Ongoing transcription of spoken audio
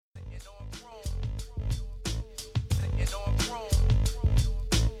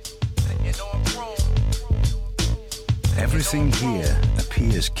Everything here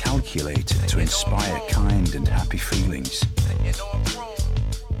appears calculated to inspire kind and happy feelings.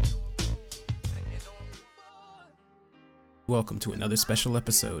 Welcome to another special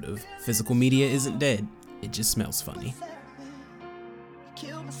episode of Physical Media Isn't Dead, It Just Smells Funny.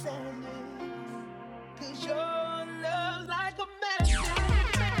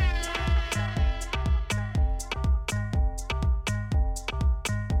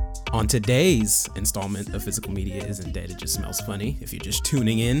 On today's installment of Physical Media Isn't Dead, It Just Smells Funny, if you're just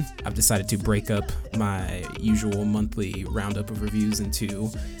tuning in, I've decided to break up my usual monthly roundup of reviews into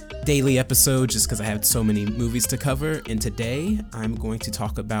daily episodes just because I have so many movies to cover. And today I'm going to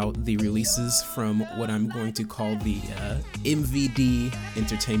talk about the releases from what I'm going to call the MVD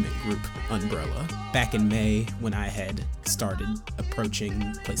Entertainment Group umbrella. Back in May, when I had started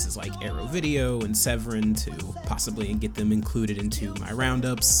approaching places like Arrow Video and Severin to possibly get them included into my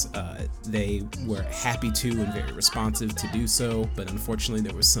roundups, they were happy to and very responsive to do so, but unfortunately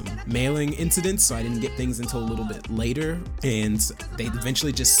there was some mailing incidents, so I didn't get things until a little bit later, and they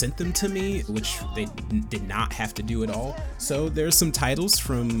eventually just sent them to me, which they did not have to do at all. So there's some titles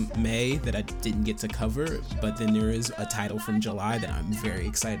from May that I didn't get to cover, but then there is a title from July that I'm very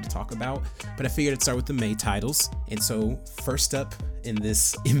excited to talk about, but I figured I'd start with the May titles. And so first up in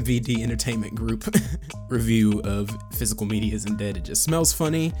this MVD Entertainment Group review of Physical Media Isn't Dead, It Just Smells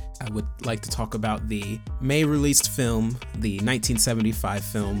Funny, I would like to talk about the May released film, the 1975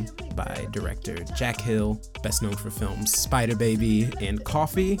 film by director Jack Hill, best known for films Spider Baby and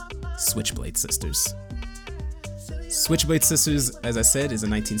Coffee, Switchblade Sisters. Switchblade Sisters, as I said, is a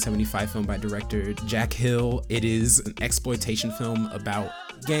 1975 film by director Jack Hill. It is an exploitation film about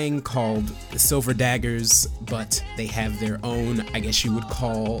a gang called the Silver Daggers, but they have their own, I guess you would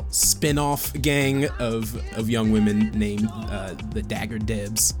call, spin-off gang of young women named the Dagger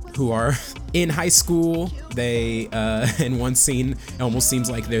Debs, who are in high school. They, in one scene, it almost seems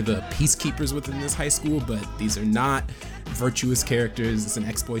like they're the peacekeepers within this high school, but these are not virtuous characters. It's an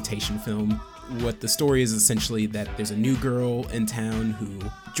exploitation film. What the story is essentially that there's a new girl in town who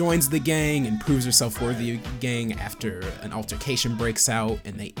joins the gang and proves herself worthy of the gang after an altercation breaks out,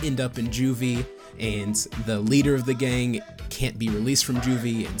 and they end up in juvie, and the leader of the gang can't be released from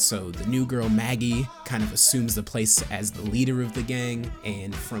juvie, and so the new girl Maggie kind of assumes the place as the leader of the gang,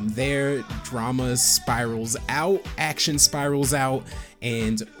 and from there drama spirals out, action spirals out,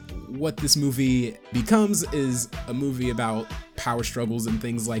 and what this movie becomes is a movie about power struggles and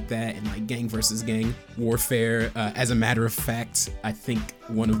things like that, and like gang versus gang warfare. As a matter of fact, I think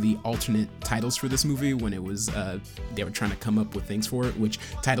one of the alternate titles for this movie, when it was they were trying to come up with things for it, which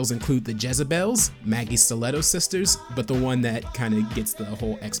titles include the Jezebels, Maggie Stiletto Sisters, but the one that kind of gets the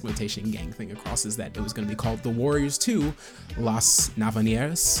whole exploitation gang thing across is that it was going to be called The Warriors 2, Las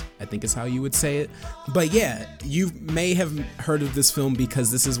Navanieres, I think is how you would say it. But yeah, you may have heard of this film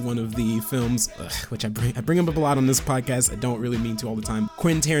because this is one of the films, which I bring up a lot on this podcast. I don't really mean to all the time.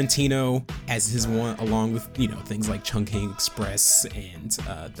 Quentin Tarantino as his one, along with, you know, things like Chungking Express and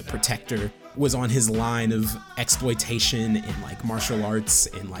The Protector, was on his line of exploitation and like martial arts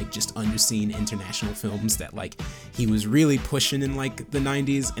and like just underseen international films that like he was really pushing in like the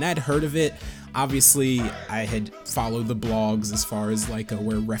 90s, and I'd heard of it. Obviously I had followed the blogs as far as like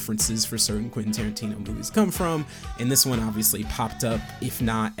where references for certain Quentin Tarantino movies come from, and this one obviously popped up, if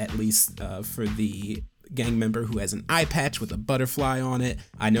not at least for the gang member who has an eye patch with a butterfly on it.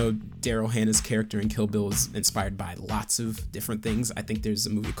 I know Daryl Hannah's character in Kill Bill is inspired by lots of different things. I think there's a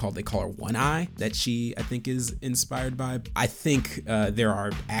movie called They Call Her One Eye that she, I think, is inspired by. I think there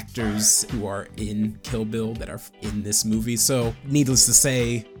are actors who are in Kill Bill that are in this movie. So needless to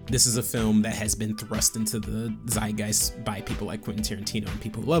say, this is a film that has been thrust into the zeitgeist by people like Quentin Tarantino and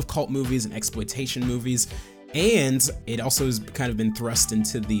people who love cult movies and exploitation movies. And it also has kind of been thrust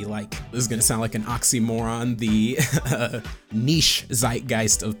into the, like, this is going to sound like an oxymoron, the niche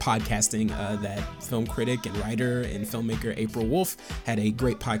zeitgeist of podcasting. That film critic and writer and filmmaker April Wolf had a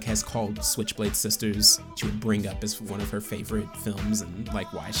great podcast called Switchblade Sisters. She would bring up as one of her favorite films and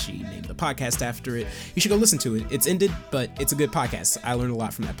like why she named the podcast after it. You should go listen to it. It's ended, but it's a good podcast. I learned a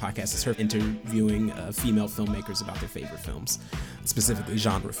lot from that podcast. It's her interviewing female filmmakers about their favorite films, specifically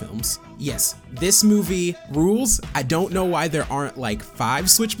genre films. Yes, this movie rules. I don't know why there aren't like 5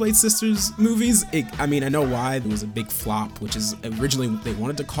 Switchblade Sisters movies. I mean, I know why. There was a big flop, which is originally they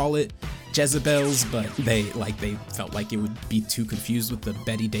wanted to call it Jezebels, but they felt like it would be too confused with the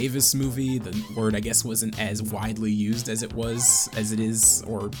Betty Davis movie. The word, I guess, wasn't as widely used as it is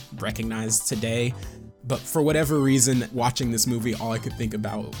or recognized today. But for whatever reason, watching this movie, all I could think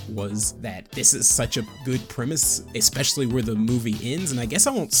about was that this is such a good premise, especially where the movie ends. And I guess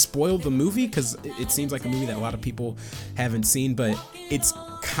I won't spoil the movie because it seems like a movie that a lot of people haven't seen, but it's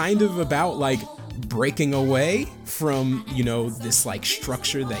kind of about like breaking away from, you know, this like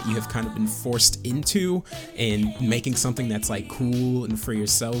structure that you have kind of been forced into and making something that's like cool and for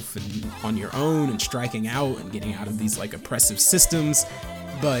yourself and on your own and striking out and getting out of these like oppressive systems.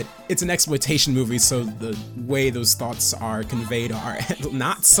 But it's an exploitation movie, so the way those thoughts are conveyed are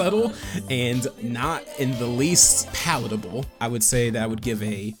not subtle and not in the least palatable. I would say that I would give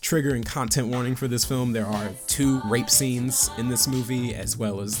a trigger and content warning for this film. There are 2 rape scenes in this movie, as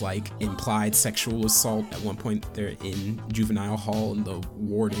well as like implied sexual assault. At one point they're in juvenile hall and the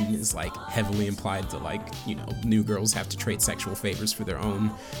warden is like heavily implied to like, you know, new girls have to trade sexual favors for their own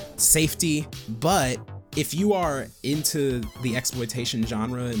safety. But if you are into the exploitation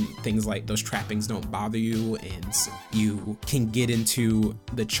genre and things like those trappings don't bother you, and you can get into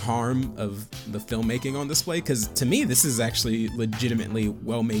the charm of the filmmaking on display, because to me this is actually legitimately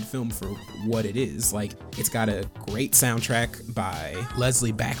well-made film for what it is. Like, it's got a great soundtrack by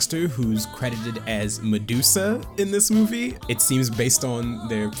Leslie Baxter, who's credited as Medusa in this movie. It seems based on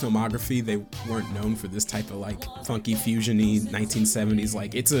their filmography they weren't known for this type of like funky fusion-y 1970s.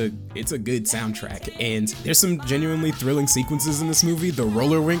 Like, it's a good soundtrack, and there's some genuinely thrilling sequences in this movie. The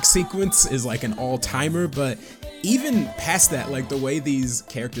roller rink sequence is like an all-timer, but even past that, like the way these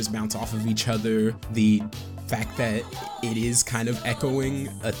characters bounce off of each other, the fact that it is kind of echoing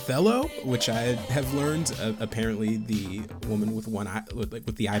Othello, which I have learned. Apparently the woman with one eye,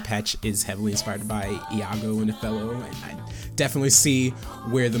 with the eye patch, is heavily inspired by Iago and Othello, and I definitely see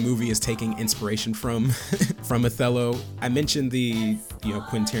where the movie is taking inspiration from from Othello. I mentioned the, you know,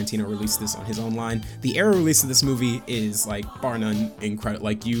 Quentin Tarantino released this on his own line. The era release of this movie is like bar none incredible.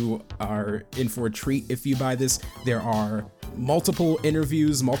 Like, you are in for a treat if you buy this. There are multiple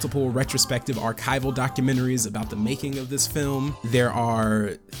interviews, multiple retrospective archival documentaries about the making of this film. There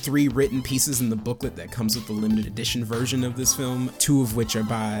are 3 written pieces in the booklet that comes with the limited edition version of this film, 2 of which are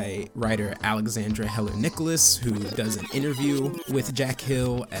by writer Alexandra Heller Nicholas, who does an interview with Jack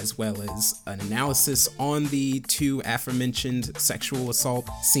Hill, as well as an analysis on the 2 aforementioned sexual assault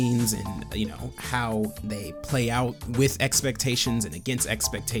scenes and, you know, how they play out with expectations and against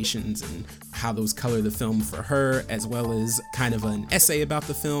expectations, and how those color the film for her, as well as kind of an essay about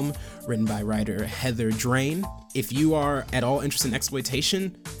the film written by writer Heather Drain. If you are at all interested in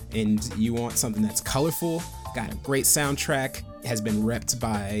exploitation and you want something that's colorful, got a great soundtrack, has been repped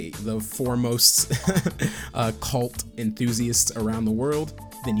by the foremost cult enthusiasts around the world,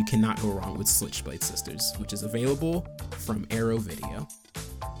 then you cannot go wrong with Switchblade Sisters, which is available from Arrow Video.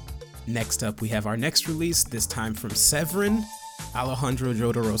 Next up, we have our next release, this time from Severin, Alejandro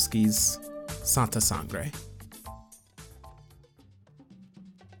Jodorowsky's Santa Sangre.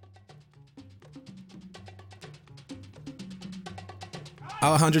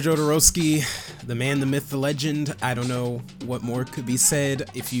 Alejandro Jodorowsky, the man, the myth, the legend. I don't know what more could be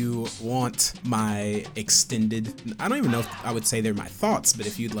said. If you want my extended, I don't even know if I would say they're my thoughts, but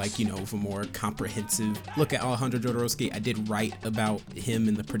if you'd like, you know, a more comprehensive look at Alejandro Jodorowsky, I did write about him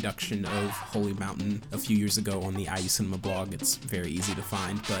in the production of Holy Mountain a few years ago on the IU Cinema blog. It's very easy to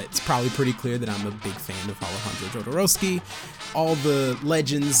find, but it's probably pretty clear that I'm a big fan of Alejandro Jodorowsky. All the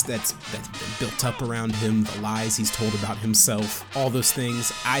legends that's been built up around him, the lies he's told about himself, all those things.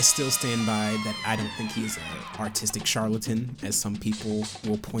 I still stand by that. I don't think he is an artistic charlatan, as some people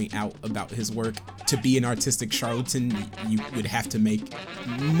will point out about his work. To be an artistic charlatan, you would have to make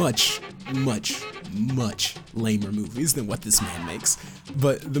much lamer movies than what this man makes.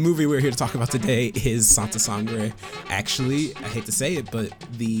 But the movie we're here to talk about today is Santa Sangre. Actually, I hate to say it, but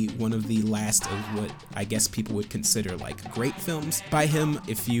one of the last of what I guess people would consider like great films by him.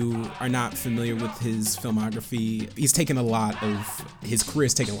 If you are not familiar with his filmography, his career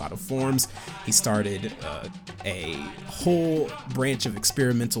has taken a lot of forms. He started a whole branch of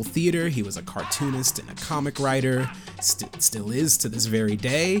experimental theater. He was a cartoonist and a comic writer, still is to this very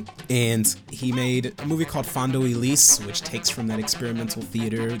day. And he made a movie called Fondo Elise, which takes from that experimental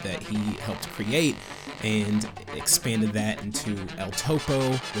theater that he helped create and expanded that into El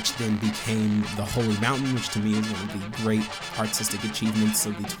Topo, which then became The Holy Mountain, which to me is one of the great artistic achievements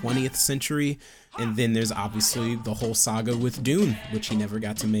of the 20th century. And then there's obviously the whole saga with Dune, which he never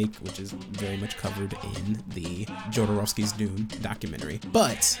got to make, which is very much covered in the Jodorowsky's Dune documentary.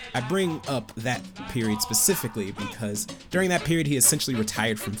 But I bring up that period specifically because during that period, he essentially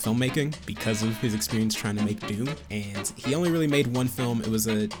retired from filmmaking because of his experience trying to make Dune. And he only really made one film. It was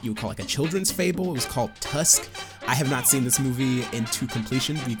you would call like a children's fable. It was called Tusk, I have not seen this movie into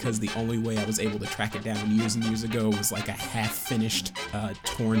completion because the only way I was able to track it down years and years ago was like a half-finished,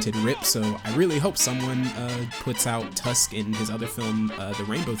 torrented rip. So I really hope someone puts out Tusk and his other film, The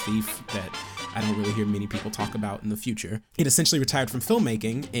Rainbow Thief, that I don't really hear many people talk about in the future. He'd essentially retired from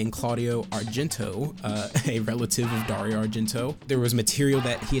filmmaking, and Claudio Argento, a relative of Dario Argento, there was material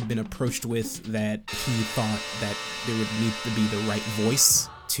that he had been approached with that he thought that there would need to be the right voice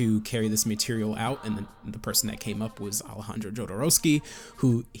to carry this material out, and the person that came up was Alejandro Jodorowsky,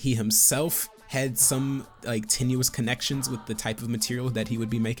 who he himself had some like tenuous connections with the type of material that he would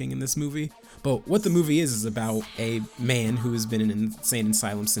be making in this movie. But what the movie is about a man who has been in an insane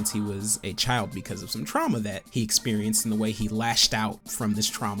asylum since he was a child because of some trauma that he experienced, and the way he lashed out from this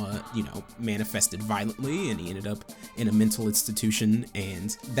trauma, manifested violently, and he ended up in a mental institution.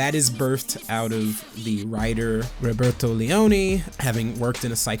 And that is birthed out of the writer Roberto Leone having worked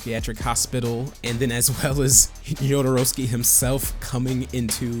in a psychiatric hospital, and then as well as Jodorowsky himself coming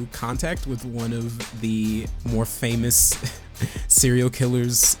into contact with one of the more famous serial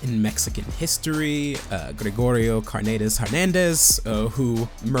killers in Mexican history, Gregorio Carneades Hernandez, who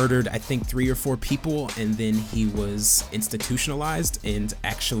murdered, I think, 3 or 4 people, and then he was institutionalized, and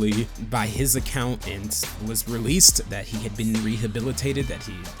actually, by his account, and was released, that he had been rehabilitated, that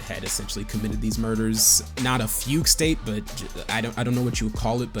he had essentially committed these murders, not a fugue state, but I don't know what you would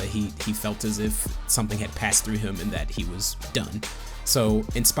call it, but he felt as if something had passed through him and that he was done. So,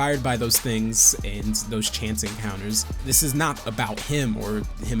 inspired by those things and those chance encounters, this is not about him or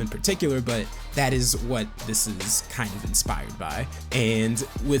him in particular, but that is what this is kind of inspired by. And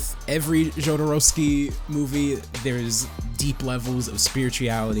with every Jodorowsky movie, there's deep levels of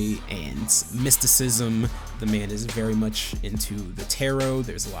spirituality and mysticism. The man is very much into the tarot.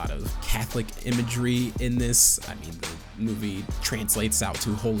 There's a lot of Catholic imagery in this. I mean, the movie translates out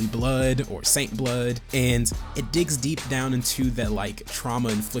to holy blood or saint blood, and it digs deep down into that like trauma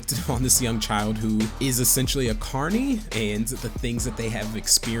inflicted on this young child who is essentially a carny, and the things that they have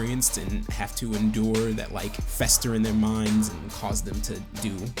experienced and have to endure that like fester in their minds and cause them to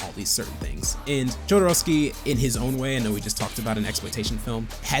do all these certain things. And Jodorowsky, in his own way, I know we just talked about an exploitation film,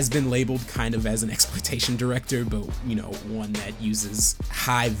 has been labeled kind of as an exploitation director, but one that uses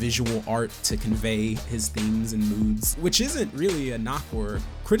high visual art to convey his themes and moods, which isn't really a knock or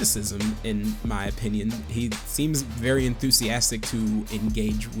criticism in my opinion. He seems very enthusiastic to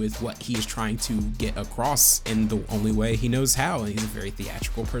engage with what he is trying to get across in the only way he knows how, and he's a very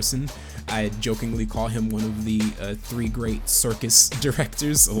theatrical person. I jokingly call him one of the 3 great circus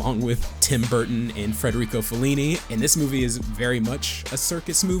directors, along with Tim Burton and Federico Fellini, and this movie is very much a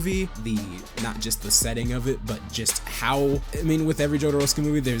circus movie. Not just the setting of it, but just how, with every Jodorowsky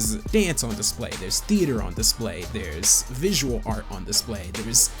movie, there's dance on display, there's theater on display, there's visual art on display,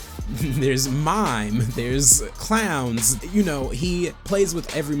 there's mime, there's clowns. He plays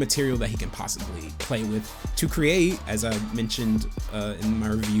with every material that he can possibly play with to create, as I mentioned in my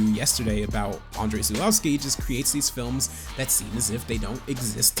review yesterday about Andrei Zulawski, just creates these films that seem as if they don't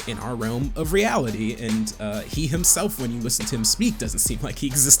exist in our realm of reality. And he himself, when you listen to him speak, doesn't seem like he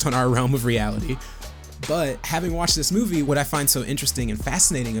exists on our realm of reality. But having watched this movie, what I find so interesting and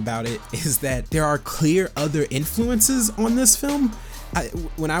fascinating about it is that there are clear other influences on this film.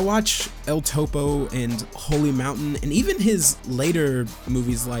 When I watch El Topo and Holy Mountain, and even his later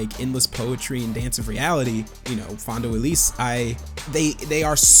movies like Endless Poetry and Dance of Reality, Fondo Elise, they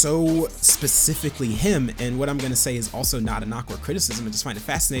are so specifically him. And what I'm going to say is also not a knock or criticism. I just find it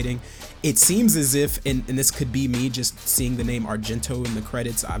fascinating. It seems as if, and this could be me just seeing the name Argento in the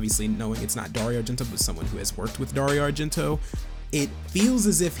credits, obviously knowing it's not Dario Argento, but someone who has worked with Dario Argento. It feels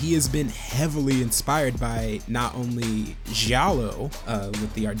as if he has been heavily inspired by not only Giallo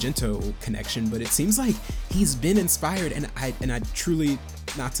with the Argento connection, but it seems like he's been inspired, and I truly,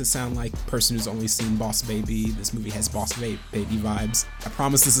 not to sound like a person who's only seen Boss Baby, this movie has Boss Baby vibes. I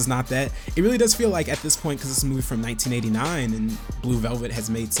promise this is not that. It really does feel like at this point, because it's a movie from 1989 and Blue Velvet has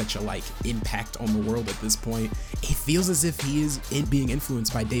made such a impact on the world at this point, it feels as if he is being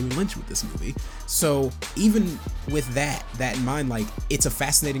influenced by David Lynch with this movie. So even with that in mind, it's a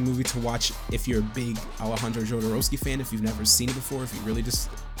fascinating movie to watch if you're a big Alejandro Jodorowsky fan, if you've never seen it before, if you're really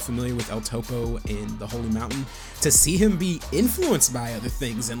just familiar with El Topo and The Holy Mountain, to see him be influenced by other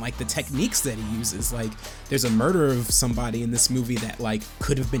things and the techniques that he uses. There's a murder of somebody in this movie that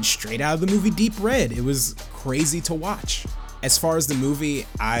could have been straight out of the movie Deep Red. It was crazy to watch. As far as the movie,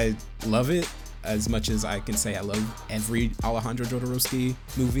 I love it. as much as I can say I love every Alejandro Jodorowsky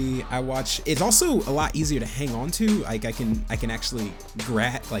movie I watch, it's also a lot easier to hang on to. Like I can actually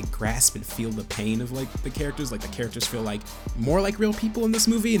grasp and feel the pain of like the characters. Like the characters feel like more like real people in this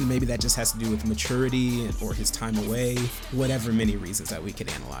movie, and maybe that just has to do with maturity or his time away, whatever many reasons that we could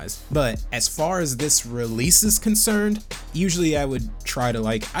analyze. But as far as this release is concerned, usually I would try to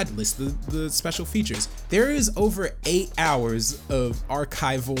I'd list the special features. There is over 8 hours of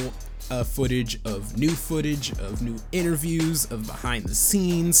archival footage, of new interviews, of behind the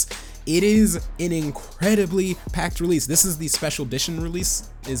scenes. It is an incredibly packed release. This is the special edition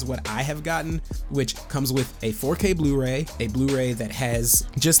release, is what I have gotten, which comes with a 4K Blu-ray, a Blu-ray that has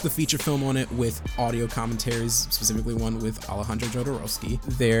just the feature film on it with audio commentaries, specifically one with Alejandro Jodorowsky.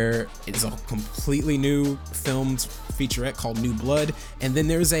 There is a completely new filmed featurette called New Blood, and then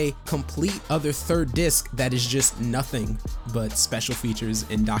there's a complete other third disc that is just nothing but special features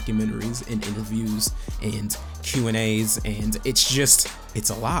and documentaries and interviews and Q&As, and it's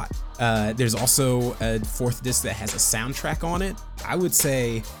a lot. There's also a fourth disc that has a soundtrack on it. I would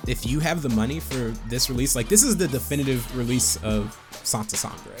say if you have the money for this release, this is the definitive release of Santa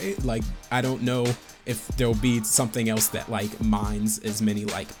Sangre. I don't know if there'll be something else that mines as many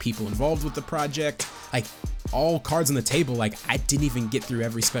people involved with the project. All cards on the table. I didn't even get through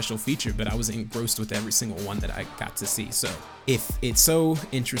every special feature, but I was engrossed with every single one that I got to see. So if it so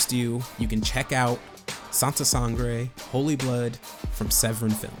interests you, you can check out Santa Sangre, Holy Blood from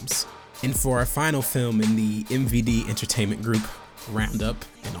Severin Films. And for our final film in the MVD Entertainment Group roundup,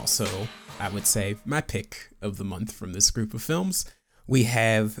 and also I would say my pick of the month from this group of films, we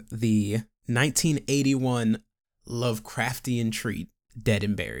have the 1981 Lovecraftian treat, Dead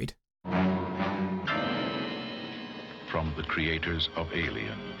and Buried. From the creators of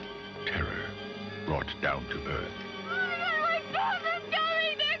Alien, terror brought down to Earth.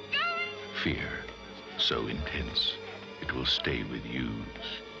 Fear so intense, it will stay with you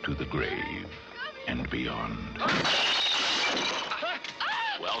to the grave and beyond.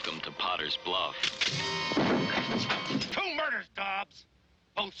 Welcome to Potter's Bluff. 2 murders, Dobbs.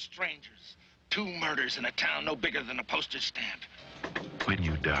 Both strangers. 2 murders in a town no bigger than a postage stamp. When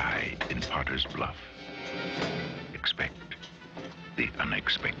you die in Potter's Bluff, expect the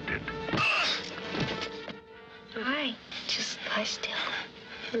unexpected. All right, just lie still.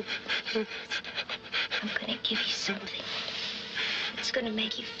 I'm gonna give you something. It's gonna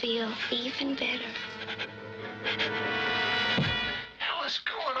make you feel even better. Hell is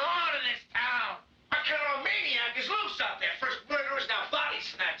going on in this town? Our kind of maniac is loose out there. First murderers, now body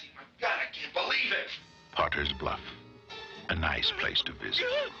snatching. My God, I can't believe it. Potter's Bluff, a nice place to visit,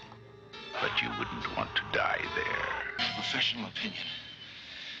 but you wouldn't want to die there. Professional opinion.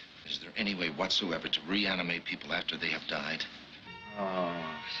 Is there any way whatsoever to reanimate people after they have died? Oh,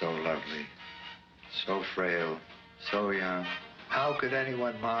 so lovely. So frail. So young. How could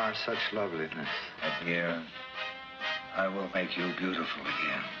anyone mar such loveliness? My dear, I will make you beautiful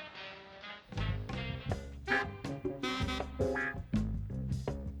again.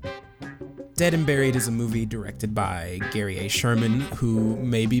 Dead and Buried is a movie directed by Gary A. Sherman, who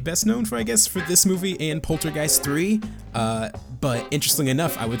may be best known for this movie and Poltergeist 3. But interestingly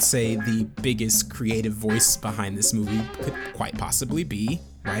enough, I would say the biggest creative voice behind this movie could quite possibly be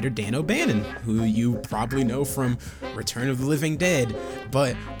writer Dan O'Bannon, who you probably know from Return of the Living Dead,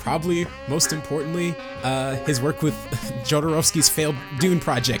 but probably most importantly, his work with Jodorowsky's failed Dune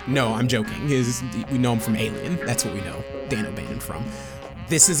project. No, I'm joking. We know him from Alien. That's what we know Dan O'Bannon from.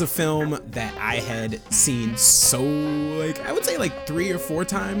 This is a film that I had seen I would say 3 or 4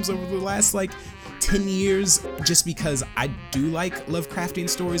 times over the last 10 years, just because I do like Lovecraftian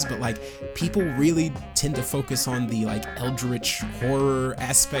stories, but people really tend to focus on the eldritch horror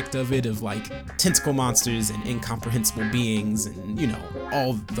aspect of it, of tentacle monsters and incomprehensible beings and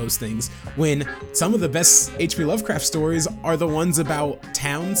all those things, when some of the best H.P. Lovecraft stories are the ones about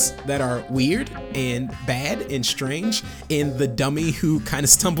towns that are weird and bad and strange, and the dummy who kind of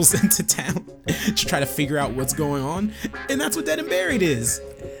stumbles into town to try to figure out what's going on. And that's what Dead and Buried is.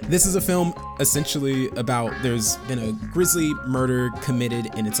 This is a film essentially about, there's been a grisly murder committed,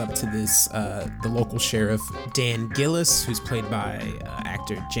 and it's up to the local sheriff, Dan Gillis, who's played by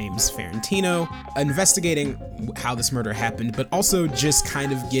actor James Ferrantino, investigating how this murder happened, but also just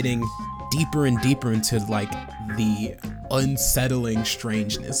kind of getting deeper and deeper into the unsettling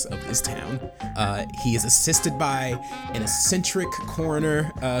strangeness of this town. He is assisted by an eccentric coroner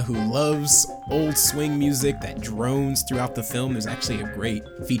who loves old swing music that drones throughout the film. There's actually a great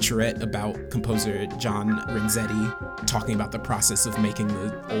featurette about composer John Renzetti talking about the process of making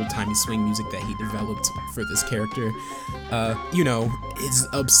the old-timey swing music that he developed for this character. Is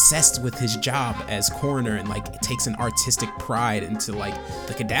obsessed with his job as coroner and like takes an artistic pride into like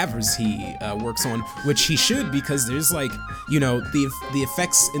the cadavers he works on, which he should, because there's like, the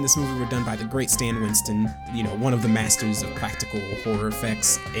effects in this movie were done by the great Stan Winston, one of the masters of practical horror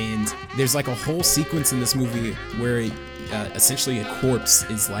effects, and there's like a whole sequence in this movie where essentially a corpse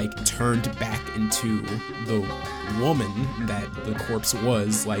is like turned back into the woman that the corpse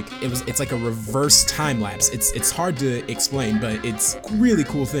was. Like it's like a reverse time lapse. It's hard to explain, but it's a really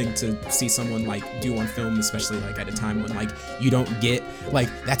cool thing to see someone like do on film, especially like at a time when like you don't get like,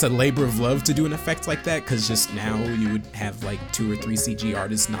 that's a labor of love to do an effect like that, because just now you would have like 2 or 3 CG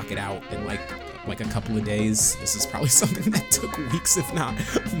artists knock it out in like a couple of days. This is probably something that took weeks, if not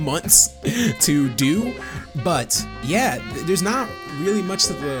months, to do. But yeah, there's not really much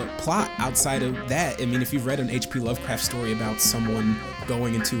to the plot outside of that. I mean, if you've read an H.P. Lovecraft story about someone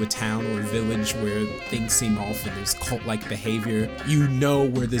going into a town or a village where things seem off and there's cult-like behavior, you know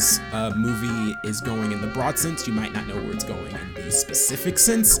where this movie is going in the broad sense. You might not know where it's going in the specific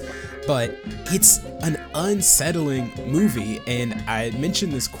sense, but it's an unsettling movie. And I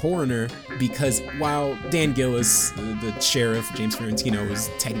mentioned this coroner because while Dan Gillis, the sheriff, James Fiorentino, is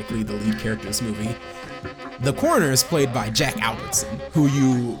technically the lead character of this movie, the coroner is played by Jack Albertson, who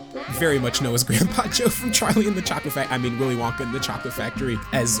you very much know as Grandpa Joe from Willy Wonka and the Chocolate Factory,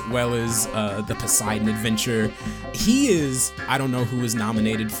 as well as the Poseidon Adventure. He is, I don't know who was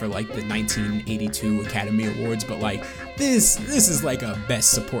nominated for like the 1982 Academy Awards, but like this is like a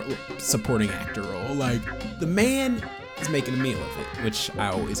best supporting actor role. Like, the man is making a meal of it, which I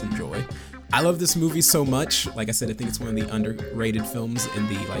always enjoy. I love this movie so much. Like I said, I think it's one of the underrated films in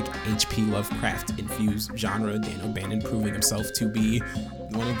the like H.P. Lovecraft infused genre. Dan O'Bannon proving himself to be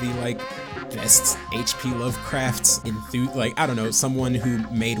one of the like best H.P. Lovecraft someone who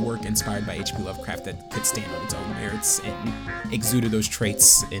made work inspired by H.P. Lovecraft that could stand on its own merits and exuded those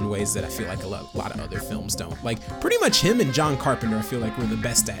traits in ways that I feel like a lot of other films don't. Like, pretty much him and John Carpenter, I feel like, were the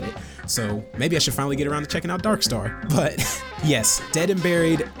best at it. So maybe I should finally get around to checking out Dark Star. But yes, Dead and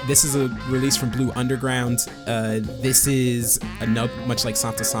Buried. This is a release from Blue Underground. This is much like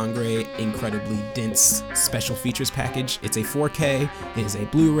Santa Sangre, incredibly dense special features package. It's a 4K. It is a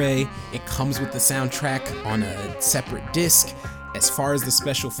Blu-ray. It comes with the soundtrack on a separate disc. As far as the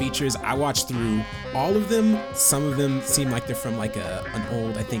special features, I watched through all of them. Some of them seem like they're from like an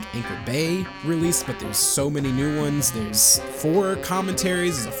old, I think, Anchor Bay release, but there's so many new ones. There's 4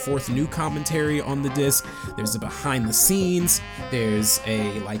 commentaries. There's a 4th new commentary on the disc. There's a behind the scenes. There's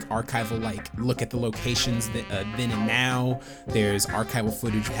a like archival like look at the locations that then and now. There's archival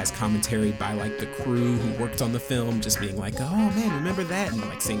footage that has commentary by like the crew who worked on the film, just being like, oh man, remember that? And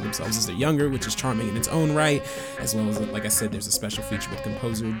like seeing themselves as they're younger, which is charming in its own right. As well as, like I said, there's a special feature with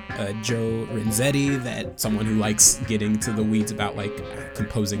composer Joe Renzetti, that someone who likes getting to the weeds about like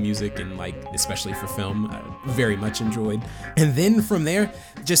composing music and like especially for film, very much enjoyed. And then from there,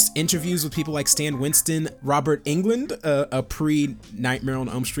 just interviews with people like Stan Winston, Robert Englund, a pre-Nightmare on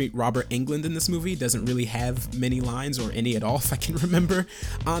Elm Street Robert Englund in this movie. Doesn't really have many lines or any at all, if I can remember,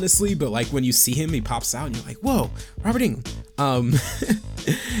 honestly, but like when you see him, he pops out and you're like, whoa, Robert Englund.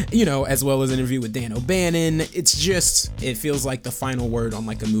 As well as an interview with Dan O'Bannon. It feels like the final word on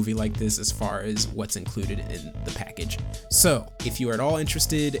like a movie like this as far as what's included in the package. So if you are at all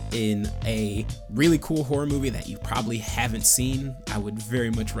interested in a really cool horror movie that you probably haven't seen, I would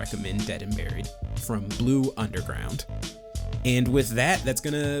very much recommend Dead and Buried from Blue Underground. And with that, that's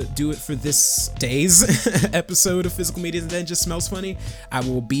gonna do it for this day's episode of Physical Media That Just Smells Funny. I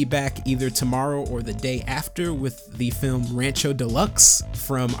will be back either tomorrow or the day after with the film Rancho Deluxe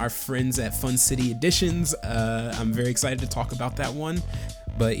from our friends at Fun City Editions. I'm very excited to talk about that one.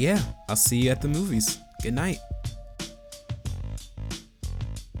 But yeah, I'll see you at the movies. Good night.